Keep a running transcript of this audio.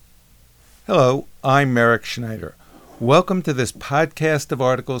Hello, I'm Merrick Schneider. Welcome to this podcast of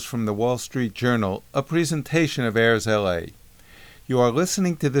articles from the Wall Street Journal, a presentation of Airs LA. You are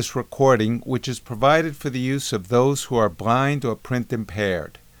listening to this recording, which is provided for the use of those who are blind or print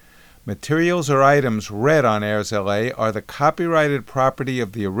impaired. Materials or items read on Airs LA are the copyrighted property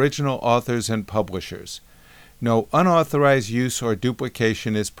of the original authors and publishers. No unauthorized use or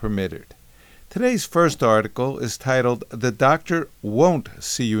duplication is permitted. Today's first article is titled "The Doctor Won't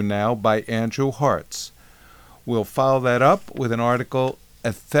See You Now" by Andrew Hartz. We'll follow that up with an article,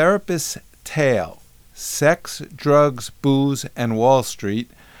 "A Therapist's Tale: Sex, Drugs, Booze, and Wall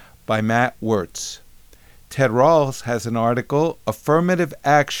Street" by Matt Wirtz. Ted Rawls has an article, "Affirmative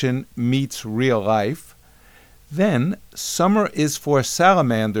Action Meets Real Life." Then, "Summer is for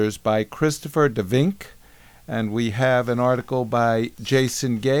Salamanders" by Christopher DeVink. And we have an article by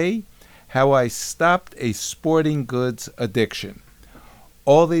Jason Gay, "How I Stopped a Sporting Goods Addiction."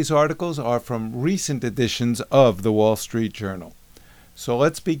 All these articles are from recent editions of the Wall Street Journal. So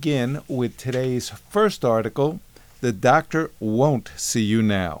let's begin with today's first article, "The Doctor Won't See You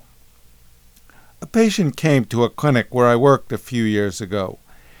Now." A patient came to a clinic where I worked a few years ago.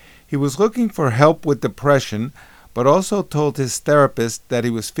 He was looking for help with depression, but also told his therapist that he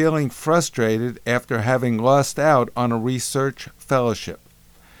was feeling frustrated after having lost out on a research fellowship.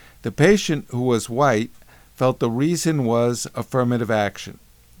 The patient, who was white, felt the reason was affirmative action.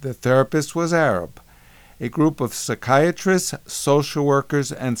 The therapist was Arab. A group of psychiatrists, social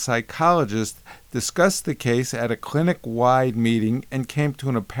workers, and psychologists discussed the case at a clinic-wide meeting and came to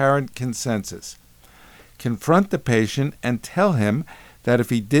an apparent consensus. Confront the patient and tell him that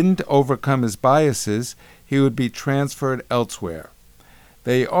if he didn't overcome his biases, he would be transferred elsewhere.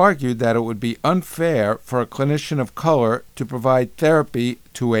 They argued that it would be unfair for a clinician of color to provide therapy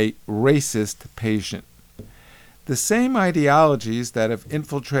to a racist patient. The same ideologies that have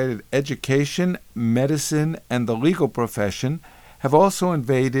infiltrated education, medicine, and the legal profession have also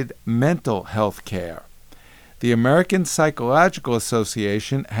invaded mental health care. The American Psychological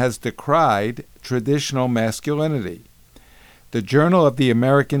Association has decried traditional masculinity. The Journal of the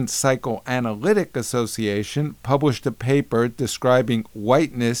American Psychoanalytic Association published a paper describing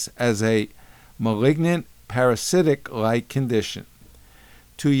whiteness as a malignant, parasitic-like condition.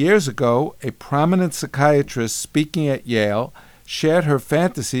 2 years ago, a prominent psychiatrist speaking at Yale shared her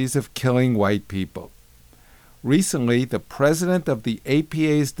fantasies of killing white people. Recently, the president of the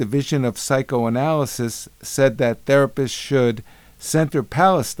APA's Division of Psychoanalysis said that therapists should center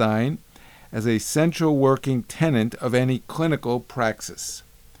Palestine as a central working tenet of any clinical praxis.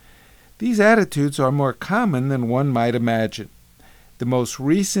 These attitudes are more common than one might imagine. The most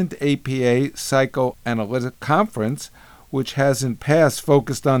recent APA Psychoanalytic Conference, which has in past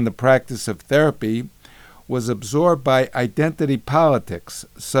focused on the practice of therapy, was absorbed by identity politics,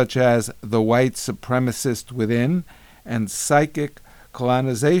 such as "the white supremacist within" and "psychic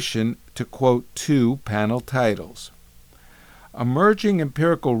colonization," to quote two panel titles. Emerging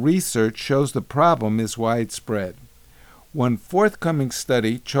empirical research shows the problem is widespread. One forthcoming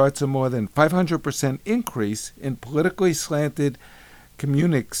study charts a more than 500% increase in politically slanted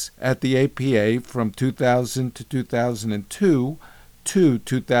communiques at the APA from 2000 to 2002 to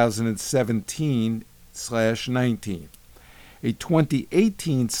 2017/19. A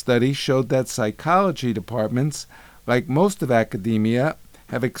 2018 study showed that psychology departments, like most of academia,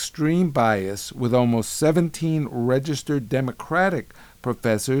 have extreme bias, with almost 17 registered Democratic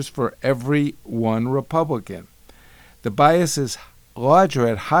professors for every one Republican. The bias is larger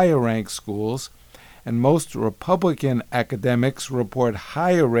at higher-ranked schools, and most Republican academics report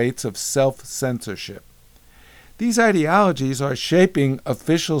higher rates of self-censorship. These ideologies are shaping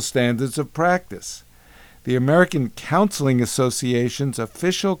official standards of practice. The American Counseling Association's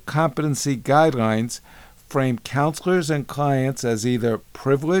official competency guidelines frame counselors and clients as either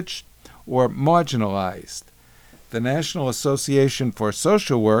privileged or marginalized. The National Association for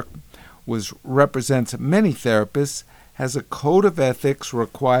Social Work, which represents many therapists, has a code of ethics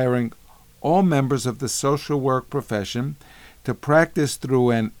requiring all members of the social work profession to practice through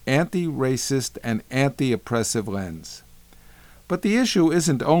an anti-racist and anti-oppressive lens. But the issue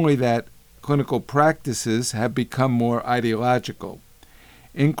isn't only that clinical practices have become more ideological.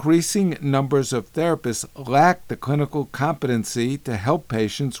 Increasing numbers of therapists lack the clinical competency to help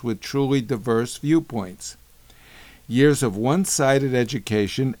patients with truly diverse viewpoints. Years of one-sided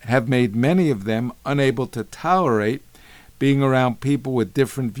education have made many of them unable to tolerate being around people with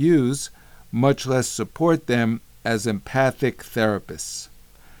different views, much less support them as empathic therapists.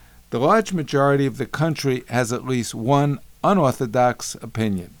 The large majority of the country has at least one unorthodox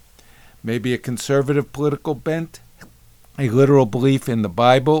opinion, maybe a conservative political bent, a literal belief in the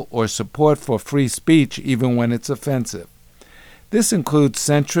Bible, or support for free speech even when it's offensive. This includes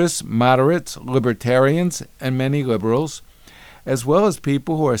centrists, moderates, libertarians, and many liberals, as well as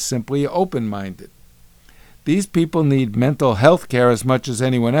people who are simply open-minded. These people need mental health care as much as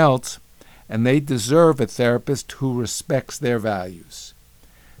anyone else, and they deserve a therapist who respects their values.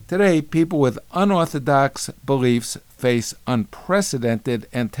 Today, people with unorthodox beliefs face unprecedented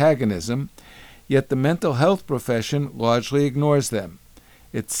antagonism, yet the mental health profession largely ignores them.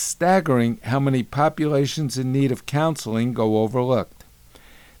 It's staggering how many populations in need of counseling go overlooked.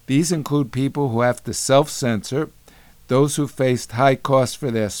 These include people who have to self-censor, those who faced high costs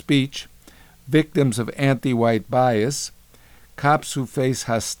for their speech, victims of anti-white bias, cops who face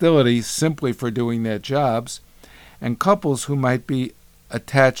hostility simply for doing their jobs, and couples who might be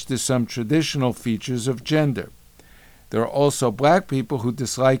attached to some traditional features of gender. There are also black people who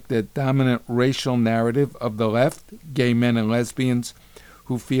dislike the dominant racial narrative of the left, gay men and lesbians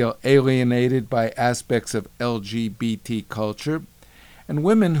who feel alienated by aspects of LGBT culture, and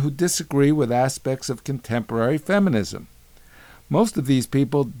women who disagree with aspects of contemporary feminism. Most of these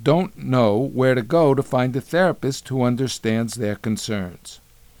people don't know where to go to find a therapist who understands their concerns.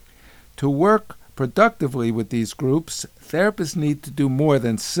 To work productively with these groups, therapists need to do more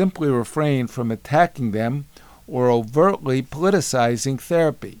than simply refrain from attacking them or overtly politicizing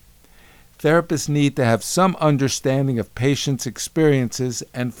therapy. Therapists need to have some understanding of patients' experiences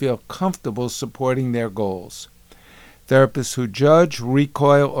and feel comfortable supporting their goals. Therapists who judge,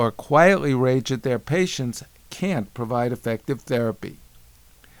 recoil, or quietly rage at their patients can't provide effective therapy.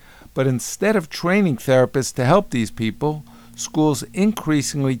 But instead of training therapists to help these people, schools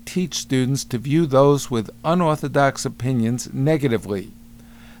increasingly teach students to view those with unorthodox opinions negatively.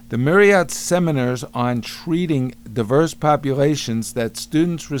 The myriad seminars on treating diverse populations that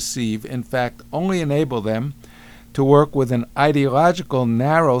students receive, in fact, only enable them to work with an ideological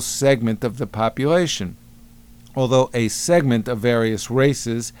narrow segment of the population, although a segment of various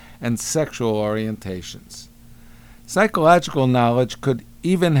races and sexual orientations. Psychological knowledge could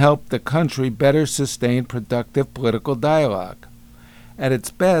even help the country better sustain productive political dialogue. At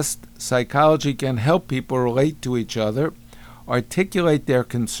its best, psychology can help people relate to each other, articulate their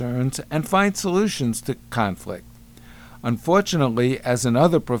concerns, and find solutions to conflict. Unfortunately, as in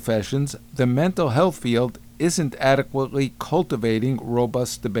other professions, the mental health field isn't adequately cultivating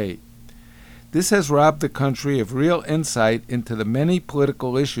robust debate. This has robbed the country of real insight into the many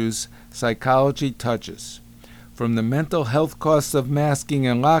political issues psychology touches, from the mental health costs of masking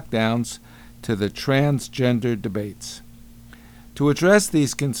and lockdowns to the transgender debates. To address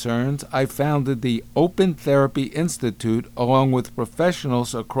these concerns, I founded the Open Therapy Institute along with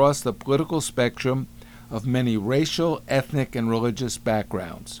professionals across the political spectrum of many racial, ethnic, and religious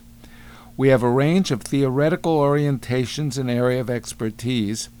backgrounds. We have a range of theoretical orientations and area of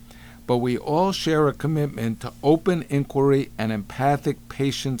expertise, but we all share a commitment to open inquiry and empathic,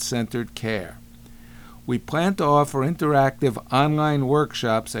 patient-centered care. We plan to offer interactive online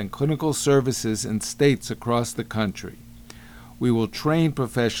workshops and clinical services in states across the country. We will train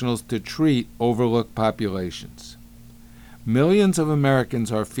professionals to treat overlooked populations. Millions of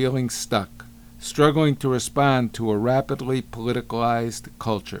Americans are feeling stuck, struggling to respond to a rapidly politicalized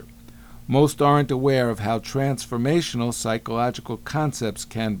culture. Most aren't aware of how transformational psychological concepts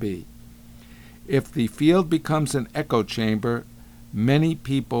can be. If the field becomes an echo chamber, many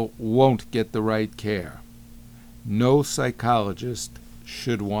people won't get the right care. No psychologist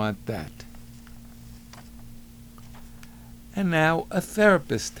should want that. And now a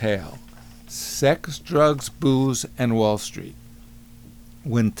therapist tale: sex, drugs, booze, and Wall Street.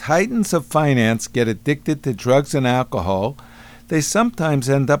 When titans of finance get addicted to drugs and alcohol, they sometimes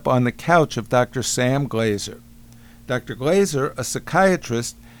end up on the couch of Dr. Sam Glazer. Dr. Glazer, a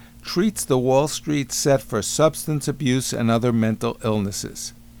psychiatrist, treats the Wall Street set for substance abuse and other mental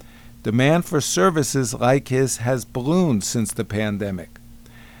illnesses. Demand for services like his has ballooned since the pandemic.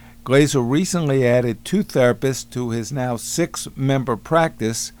 Glazer recently added 2 therapists to his now 6-member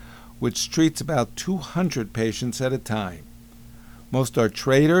practice, which treats about 200 patients at a time. Most are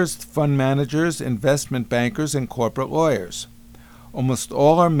traders, fund managers, investment bankers, and corporate lawyers. Almost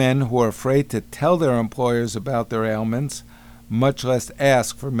all are men who are afraid to tell their employers about their ailments, much less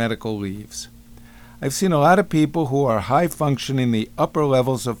ask for medical leaves. I've seen a lot of people who are high-functioning in the upper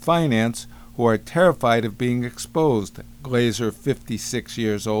levels of finance who are terrified of being exposed, Glazer, 56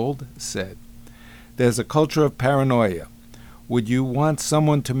 years old, said. There's a culture of paranoia. Would you want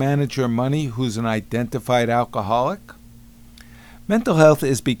someone to manage your money who's an identified alcoholic? Mental health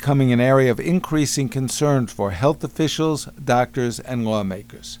is becoming an area of increasing concern for health officials, doctors, and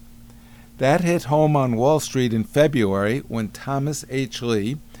lawmakers. That hit home on Wall Street in February when Thomas H.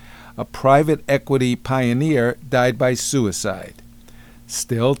 Lee, a private equity pioneer, died by suicide.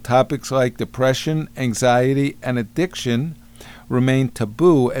 Still, topics like depression, anxiety, and addiction remain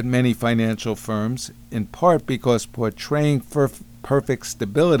taboo at many financial firms, in part because portraying perfect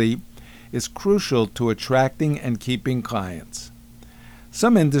stability is crucial to attracting and keeping clients.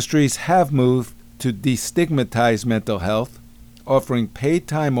 Some industries have moved to destigmatize mental health, offering paid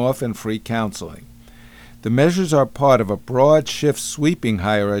time off and free counseling. The measures are part of a broad shift sweeping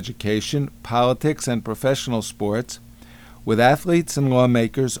higher education, politics, and professional sports, with athletes and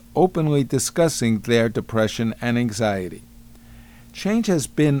lawmakers openly discussing their depression and anxiety. Change has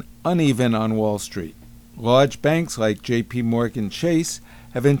been uneven on Wall Street. Large banks like J.P. Morgan Chase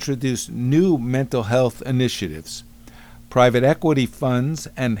have introduced new mental health initiatives. Private equity funds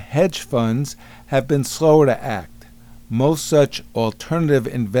and hedge funds have been slower to act. Most such alternative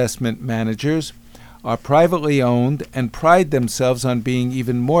investment managers are privately owned and pride themselves on being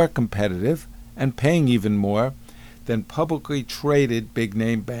even more competitive and paying even more than publicly traded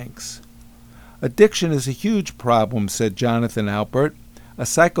big-name banks. Addiction is a huge problem, said Jonathan Alpert, a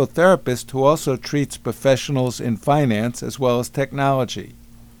psychotherapist who also treats professionals in finance as well as technology.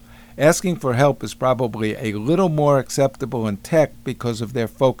 Asking for help is probably a little more acceptable in tech because of their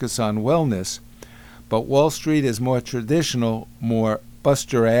focus on wellness, but Wall Street is more traditional, more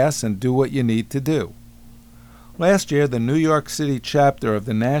bust your ass and do what you need to do. Last year, the New York City chapter of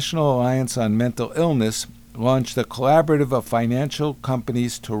the National Alliance on Mental Illness launched a collaborative of financial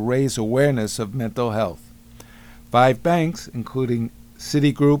companies to raise awareness of mental health. 5 banks, including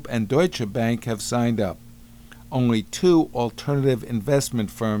Citigroup and Deutsche Bank, have signed up. Only 2 alternative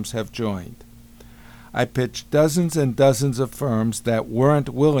investment firms have joined. I pitched dozens and dozens of firms that weren't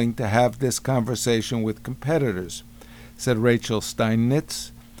willing to have this conversation with competitors, said Rachel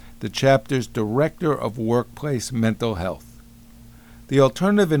Steinitz, the chapter's Director of Workplace Mental Health. The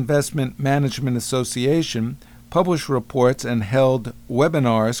Alternative Investment Management Association published reports and held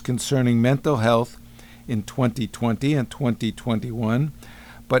webinars concerning mental health in 2020 and 2021,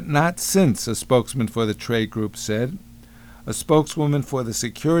 but not since, a spokesman for the trade group said. A spokeswoman for the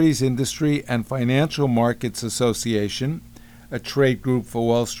Securities Industry and Financial Markets Association, a trade group for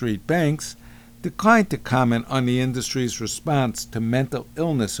Wall Street banks, declined to comment on the industry's response to mental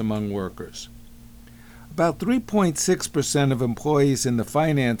illness among workers. About 3.6% of employees in the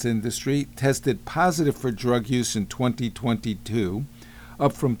finance industry tested positive for drug use in 2022,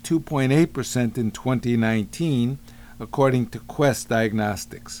 up from 2.8% in 2019, according to Quest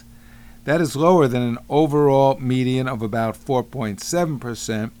Diagnostics. That is lower than an overall median of about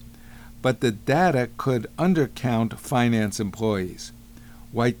 4.7%, but the data could undercount finance employees.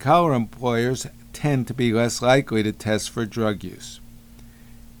 White-collar employers tend to be less likely to test for drug use.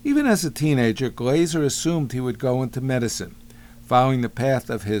 Even as a teenager, Glazer assumed he would go into medicine, following the path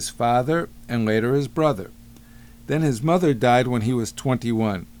of his father and later his brother. Then his mother died when he was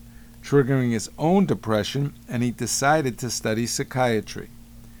 21, triggering his own depression, and he decided to study psychiatry.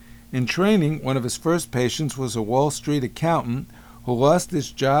 In training, one of his first patients was a Wall Street accountant who lost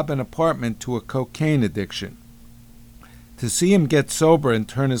his job and apartment to a cocaine addiction. To see him get sober and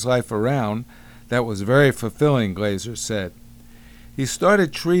turn his life around, that was very fulfilling, Glazer said. He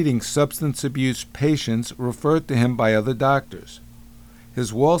started treating substance abuse patients referred to him by other doctors.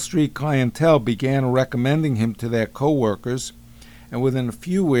 His Wall Street clientele began recommending him to their co-workers, and within a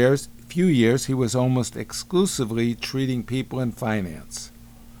few years he was almost exclusively treating people in finance.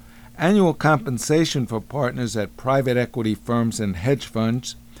 Annual compensation for partners at private equity firms and hedge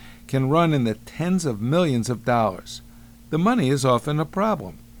funds can run in the tens of millions of dollars. The money is often a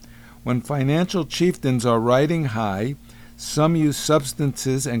problem. When financial chieftains are riding high, some use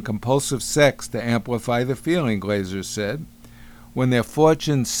substances and compulsive sex to amplify the feeling, Glazer said. When their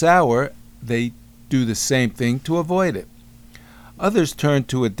fortunes sour, they do the same thing to avoid it. Others turn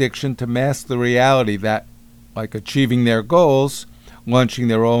to addiction to mask the reality that, like achieving their goals, launching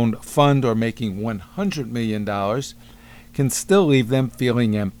their own fund, or making $100 million, can still leave them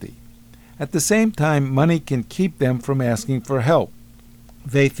feeling empty. At the same time, money can keep them from asking for help.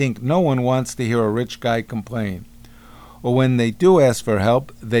 They think no one wants to hear a rich guy complain. Or when they do ask for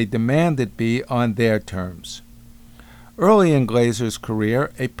help, they demand it be on their terms. Early in Glazer's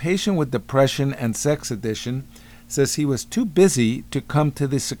career, a patient with depression and sex addiction says he was too busy to come to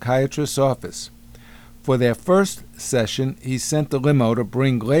the psychiatrist's office. For their first session, he sent a limo to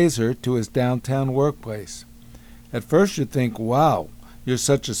bring Glazer to his downtown workplace. At first you'd think, wow, you're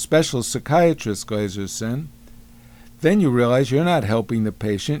such a special psychiatrist, Glazer said. Then you realize you're not helping the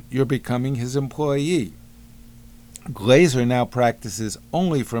patient, you're becoming his employee. Glazer now practices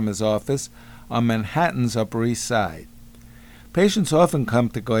only from his office on Manhattan's Upper East Side. Patients often come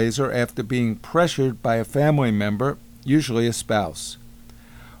to Glazer after being pressured by a family member, usually a spouse.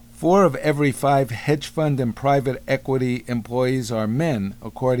 4 of every 5 hedge fund and private equity employees are men,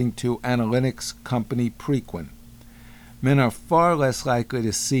 according to analytics company Preqin. Men are far less likely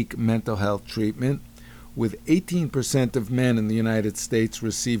to seek mental health treatment, with 18% of men in the United States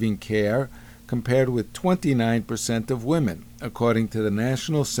receiving care, compared with 29% of women, according to the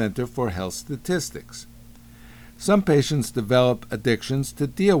National Center for Health Statistics. Some patients develop addictions to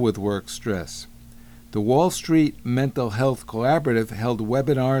deal with work stress. The Wall Street Mental Health Collaborative held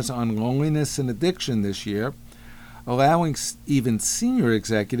webinars on loneliness and addiction this year, allowing even senior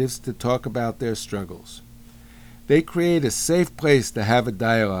executives to talk about their struggles. They create a safe place to have a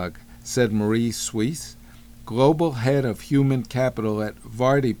dialogue, said Marie Suisse, global head of human capital at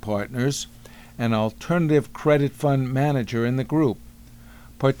Vardy Partners, an alternative credit fund manager in the group.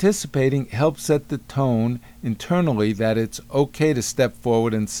 Participating helps set the tone internally that it's okay to step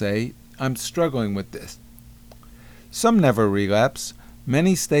forward and say, "I'm struggling with this." Some never relapse.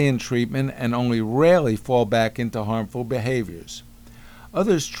 Many stay in treatment and only rarely fall back into harmful behaviors.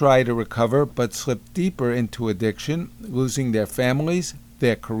 Others try to recover but slip deeper into addiction, losing their families,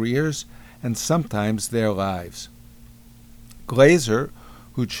 their careers, and sometimes their lives. Glazer,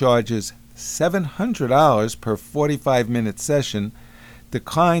 who charges $700 per 45-minute session,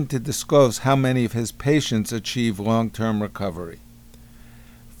 declined to disclose how many of his patients achieve long-term recovery.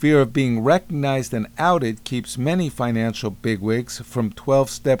 Fear of being recognized and outed keeps many financial bigwigs from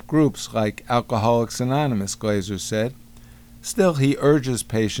 12-step groups like Alcoholics Anonymous, Glazer said. Still, he urges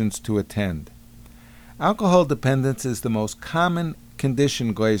patients to attend. Alcohol dependence is the most common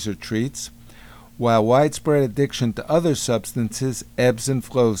condition Glazer treats, while widespread addiction to other substances ebbs and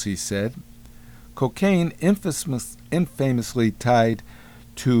flows, he said. Cocaine, infamously tied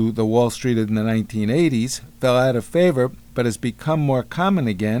to the Wall Street in the 1980s, fell out of favor but has become more common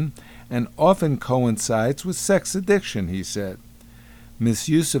again and often coincides with sex addiction, he said.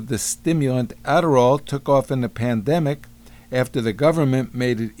 Misuse of the stimulant Adderall took off in the pandemic after the government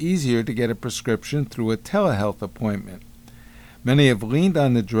made it easier to get a prescription through a telehealth appointment. Many have leaned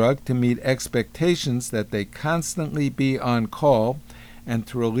on the drug to meet expectations that they constantly be on call and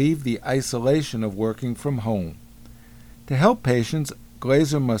to relieve the isolation of working from home. To help patients,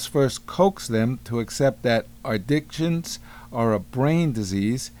 Glazer must first coax them to accept that addictions are a brain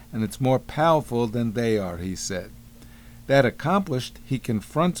disease and it's more powerful than they are, he said. That accomplished, he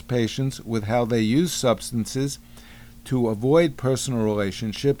confronts patients with how they use substances to avoid personal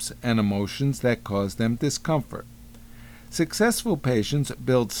relationships and emotions that cause them discomfort. Successful patients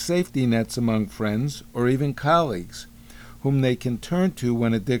build safety nets among friends or even colleagues, whom they can turn to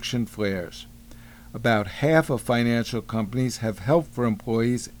when addiction flares. About half of financial companies have help for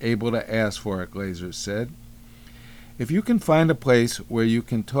employees able to ask for it, Glazer said. If you can find a place where you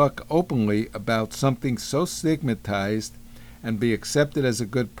can talk openly about something so stigmatized and be accepted as a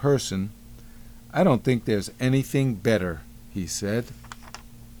good person, I don't think there's anything better, he said.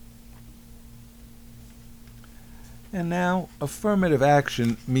 And now, Affirmative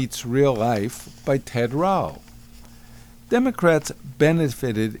Action Meets Real Life by Ted Rowell. Democrats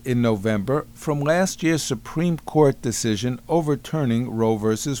benefited in November from last year's Supreme Court decision overturning Roe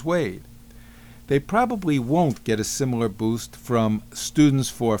v. Wade. They probably won't get a similar boost from Students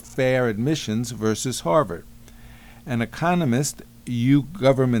for Fair Admissions versus Harvard. An Economist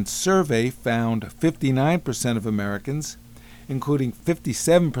U-Government survey found 59% of Americans, including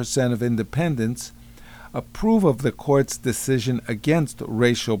 57% of independents, approve of the court's decision against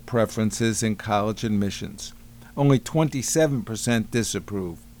racial preferences in college admissions. Only 27%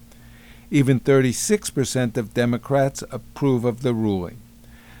 disapprove. Even 36% of Democrats approve of the ruling.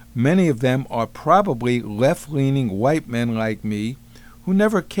 Many of them are probably left-leaning white men like me who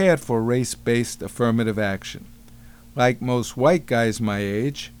never cared for race-based affirmative action. Like most white guys my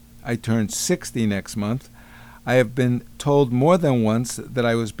age, I turn 60 next month, I have been told more than once that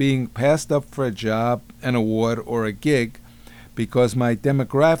I was being passed up for a job, an award, or a gig because my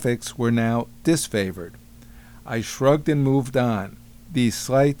demographics were now disfavored. I shrugged and moved on. These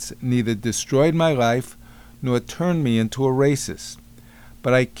slights neither destroyed my life nor turned me into a racist.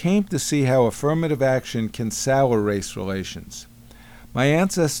 But I came to see how affirmative action can sour race relations. My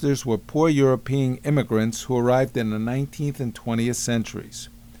ancestors were poor European immigrants who arrived in the 19th and 20th centuries.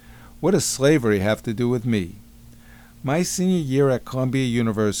 What does slavery have to do with me? My senior year at Columbia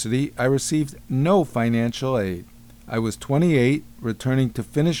University, I received no financial aid. I was 28, returning to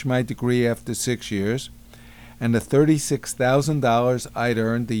finish my degree after 6 years, and the $36,000 I'd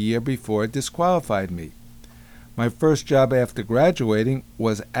earned the year before disqualified me. My first job after graduating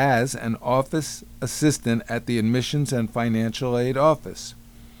was as an office assistant at the Admissions and Financial Aid Office.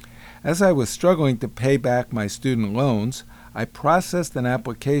 As I was struggling to pay back my student loans, I processed an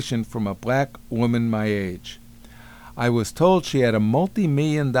application from a black woman my age. I was told she had a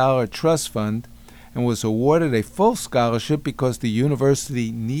multi-million-dollar trust fund and was awarded a full scholarship because the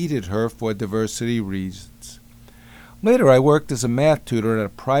university needed her for diversity reasons. Later, I worked as a math tutor at a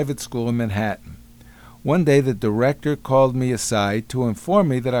private school in Manhattan. One day, the director called me aside to inform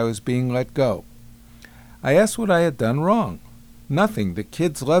me that I was being let go. I asked what I had done wrong. "Nothing. The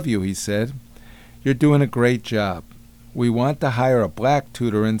kids love you," he said. "You're doing a great job. We want to hire a black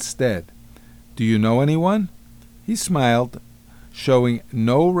tutor instead. Do you know anyone?" He smiled, showing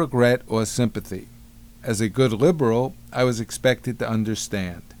no regret or sympathy. As a good liberal, I was expected to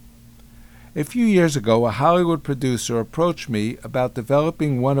understand. A few years ago, a Hollywood producer approached me about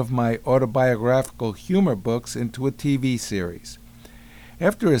developing one of my autobiographical humor books into a TV series.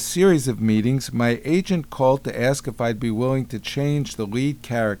 After a series of meetings, my agent called to ask if I'd be willing to change the lead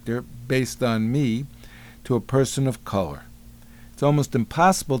character, based on me, to a person of color. "It's almost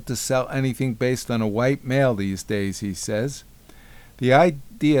impossible to sell anything based on a white male these days," he says. The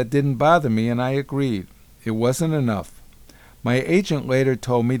idea didn't bother me, and I agreed. It wasn't enough. My agent later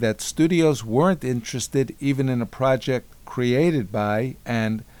told me that studios weren't interested even in a project created by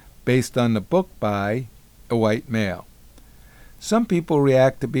and based on the book by a white male. Some people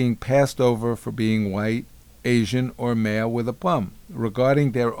react to being passed over for being white, Asian, or male with a plum,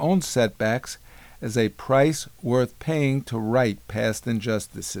 regarding their own setbacks as a price worth paying to right past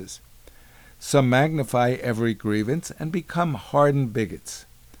injustices. Some magnify every grievance and become hardened bigots.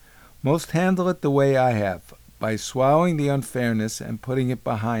 Most handle it the way I have, by swallowing the unfairness and putting it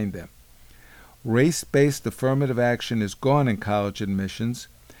behind them. Race-based affirmative action is gone in college admissions,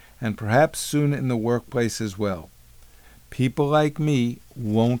 and perhaps soon in the workplace as well. People like me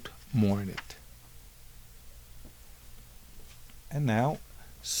won't mourn it. And now,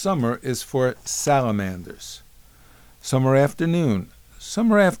 summer is for salamanders. Summer afternoon.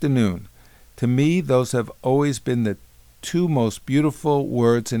 Summer afternoon. To me, those have always been the two most beautiful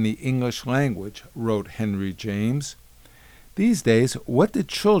words in the English language, wrote Henry James. These days, what do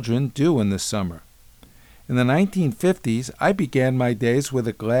children do in the summer? In the 1950s, I began my days with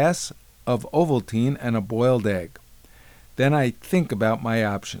a glass of Ovaltine and a boiled egg. Then I think about my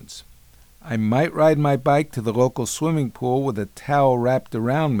options. I might ride my bike to the local swimming pool with a towel wrapped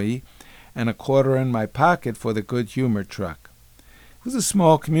around me and a quarter in my pocket for the good humor truck. It was a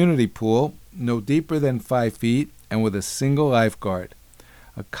small community pool, no deeper than 5 feet, and with a single lifeguard,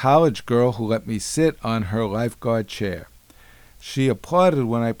 a college girl who let me sit on her lifeguard chair. She applauded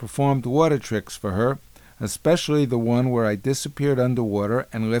when I performed water tricks for her, especially the one where I disappeared underwater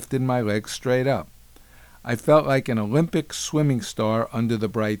and lifted my legs straight up. I felt like an Olympic swimming star under the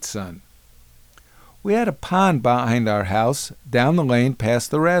bright sun. We had a pond behind our house, down the lane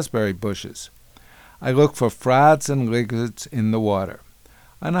past the raspberry bushes. I looked for frogs and lizards in the water.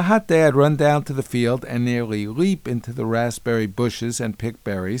 On a hot day, I'd run down to the field and nearly leap into the raspberry bushes and pick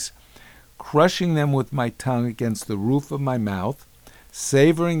berries, crushing them with my tongue against the roof of my mouth,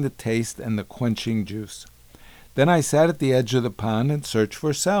 savoring the taste and the quenching juice. Then I sat at the edge of the pond and searched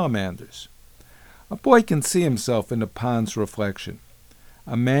for salamanders. A boy can see himself in the pond's reflection.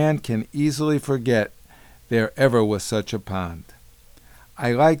 A man can easily forget there ever was such a pond.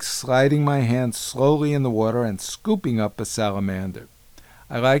 I liked sliding my hand slowly in the water and scooping up a salamander.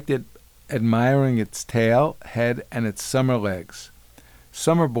 I liked it admiring its tail, head, and its summer legs.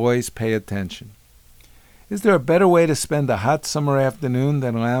 Summer boys pay attention. Is there a better way to spend a hot summer afternoon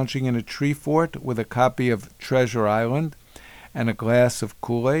than lounging in a tree fort with a copy of Treasure Island and a glass of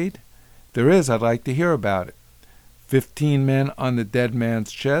Kool-Aid? If there is, I'd like to hear about it. 15 men on the dead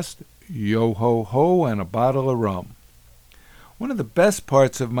man's chest, yo-ho-ho, and a bottle of rum. One of the best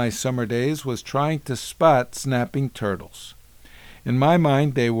parts of my summer days was trying to spot snapping turtles. In my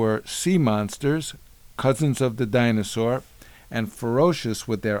mind, they were sea monsters, cousins of the dinosaur, and ferocious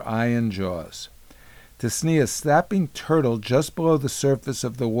with their iron jaws. To see a snapping turtle just below the surface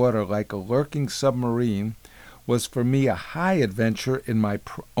of the water like a lurking submarine was for me a high adventure in my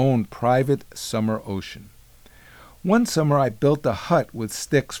own private summer ocean. One summer I built a hut with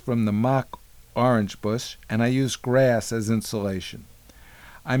sticks from the mock orange bush, and I used grass as insulation.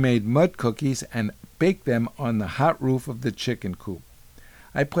 I made mud cookies and baked them on the hot roof of the chicken coop.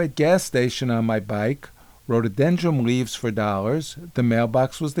 I played gas station on my bike, rhododendron leaves for dollars. The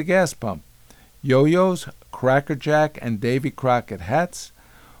mailbox was the gas pump. Yo-yos, Cracker Jack and Davy Crockett hats,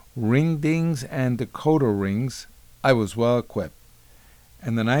 ring-dings and decoder rings. I was well equipped.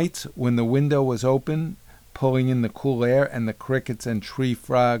 And the nights when the window was open, pulling in the cool air, and the crickets and tree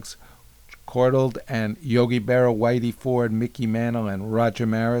frogs chortled, and Yogi Berra, Whitey Ford, Mickey Mantle, and Roger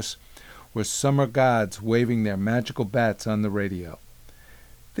Maris were summer gods waving their magical bats on the radio.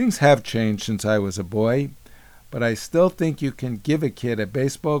 Things have changed since I was a boy, but I still think you can give a kid a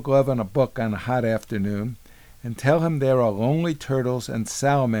baseball glove and a book on a hot afternoon and tell him there are lonely turtles and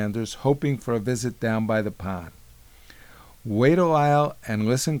salamanders hoping for a visit down by the pond. Wait a while and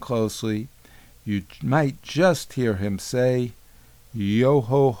listen closely. You might just hear him say,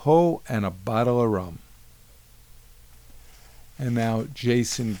 "Yo-ho-ho," and a bottle of rum. And now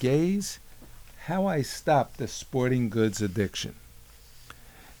Jason Gaze, How I Stopped the Sporting Goods Addiction.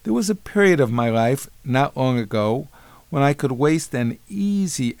 There was a period of my life, not long ago, when I could waste an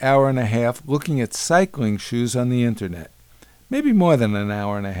easy hour and a half looking at cycling shoes on the internet. Maybe more than an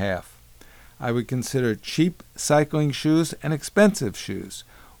hour and a half. I would consider cheap cycling shoes and expensive shoes,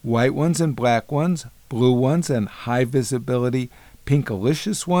 white ones and black ones, blue ones and high-visibility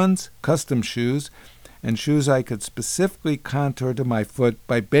Pinkalicious ones, custom shoes, and shoes I could specifically contour to my foot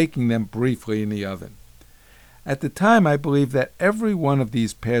by baking them briefly in the oven. At the time, I believed that every one of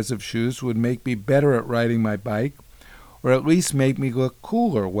these pairs of shoes would make me better at riding my bike, or at least make me look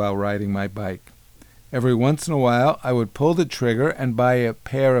cooler while riding my bike. Every once in a while, I would pull the trigger and buy a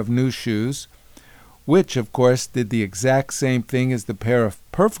pair of new shoes, which, of course, did the exact same thing as the pair of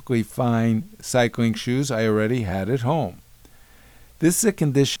perfectly fine cycling shoes I already had at home. This is a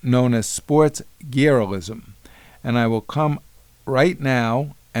condition known as sports gearism, and I will come right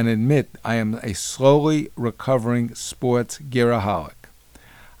now and admit I am a slowly recovering sports gearaholic.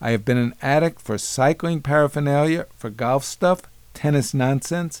 I have been an addict for cycling paraphernalia, for golf stuff, tennis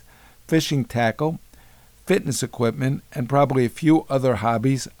nonsense, fishing tackle, fitness equipment, and probably a few other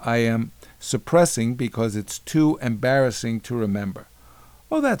hobbies I am suppressing because it's too embarrassing to remember.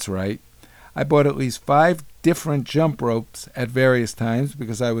 Oh, that's right. I bought at least 5 different jump ropes at various times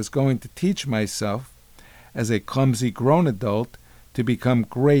because I was going to teach myself, as a clumsy grown adult, to become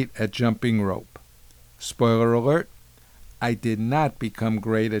great at jumping rope. Spoiler alert, I did not become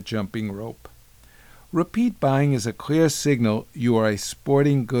great at jumping rope. Repeat buying is a clear signal you are a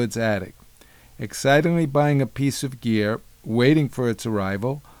sporting goods addict, excitingly buying a piece of gear, waiting for its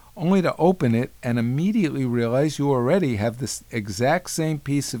arrival, only to open it and immediately realize you already have this exact same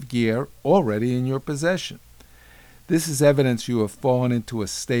piece of gear already in your possession. This is evidence you have fallen into a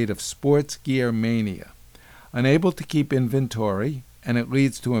state of sports gear mania, unable to keep inventory, and it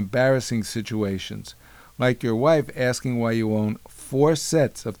leads to embarrassing situations, like your wife asking why you own 4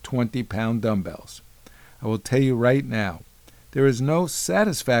 sets of 20-pound dumbbells. I will tell you right now, there is no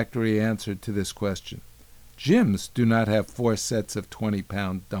satisfactory answer to this question. Gyms do not have 4 sets of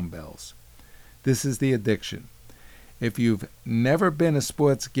 20-pound dumbbells. This is the addiction. If you've never been a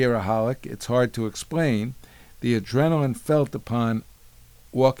sports gearaholic, it's hard to explain the adrenaline felt upon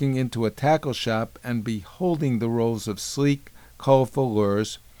walking into a tackle shop and beholding the rows of sleek, colorful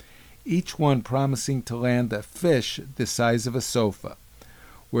lures, each one promising to land a fish the size of a sofa.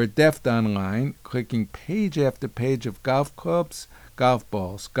 We're deft online, clicking page after page of golf clubs, golf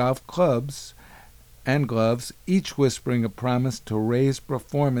balls, golf clubs, and gloves, each whispering a promise to raise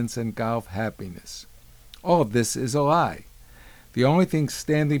performance and golf happiness. All of this is a lie. The only thing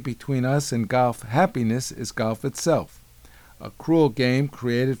standing between us and golf happiness is golf itself, a cruel game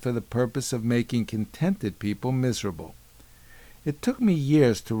created for the purpose of making contented people miserable. It took me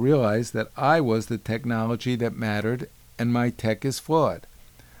years to realize that I was the technology that mattered, and my tech is flawed.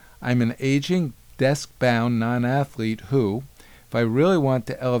 I'm an aging, desk-bound non-athlete who, if I really want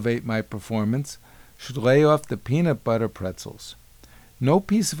to elevate my performance, should lay off the peanut butter pretzels. No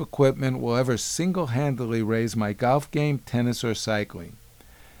piece of equipment will ever single-handedly raise my golf game, tennis, or cycling.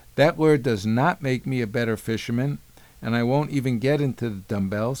 That lure does not make me a better fisherman, and I won't even get into the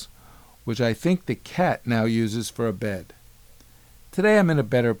dumbbells, which I think the cat now uses for a bed. Today I'm in a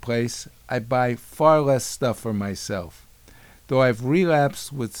better place. I buy far less stuff for myself. Though I've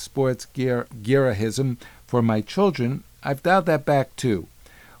relapsed with sports gearahism for my children, I've dialed that back too,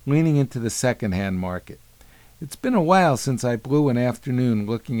 leaning into the second-hand market. It's been a while since I blew an afternoon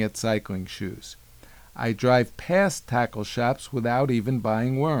looking at cycling shoes. I drive past tackle shops without even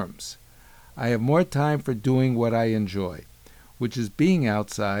buying worms. I have more time for doing what I enjoy, which is being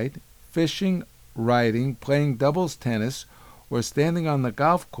outside, fishing, riding, playing doubles tennis, or standing on the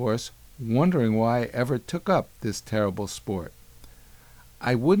golf course wondering why I ever took up this terrible sport.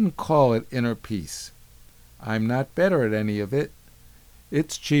 I wouldn't call it inner peace. I'm not better at any of it.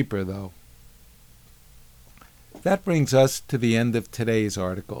 It's cheaper, though. That brings us to the end of today's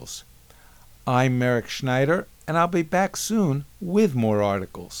articles. I'm Merrick Schneider, and I'll be back soon with more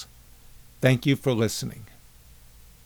articles. Thank you for listening.